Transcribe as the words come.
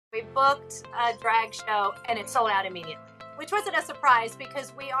We booked a drag show and it sold out immediately, which wasn't a surprise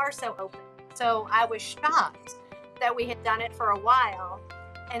because we are so open. So I was shocked that we had done it for a while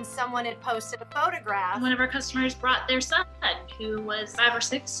and someone had posted a photograph. One of our customers brought their son, who was 5 or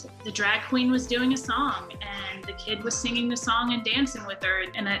 6. The drag queen was doing a song and the kid was singing the song and dancing with her,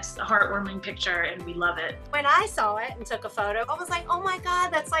 and it's a heartwarming picture and we love it. When I saw it and took a photo, I was like, oh my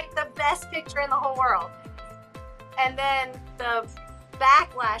God, that's like the best picture in the whole world. And then the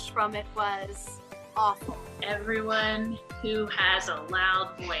backlash from it was awful. Everyone who has a loud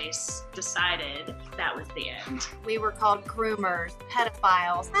voice decided that was the end. We were called groomers,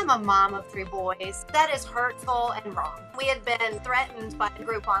 pedophiles. I'm a mom of 3 boys. That is hurtful and wrong. We had been threatened by a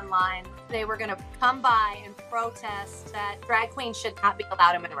group online. They were going to come by and protest that drag queens should not be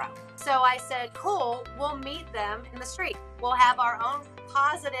allowed in Monroe. So I said, cool, we'll meet them in the street. We'll have our own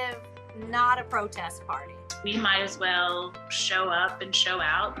positive, not a protest party. We might as well show up and show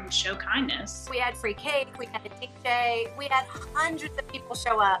out and show kindness. We had free cake, we had a DJ, we had hundreds of people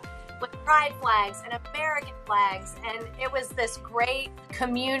show up with pride flags and American flags, and it was this great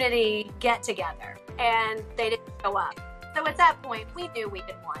community get together, and they didn't show up. So at that point, we knew we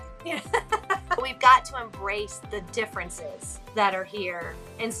had won. We've got to embrace the differences that are here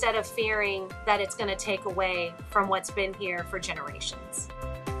instead of fearing that it's going to take away from what's been here for generations.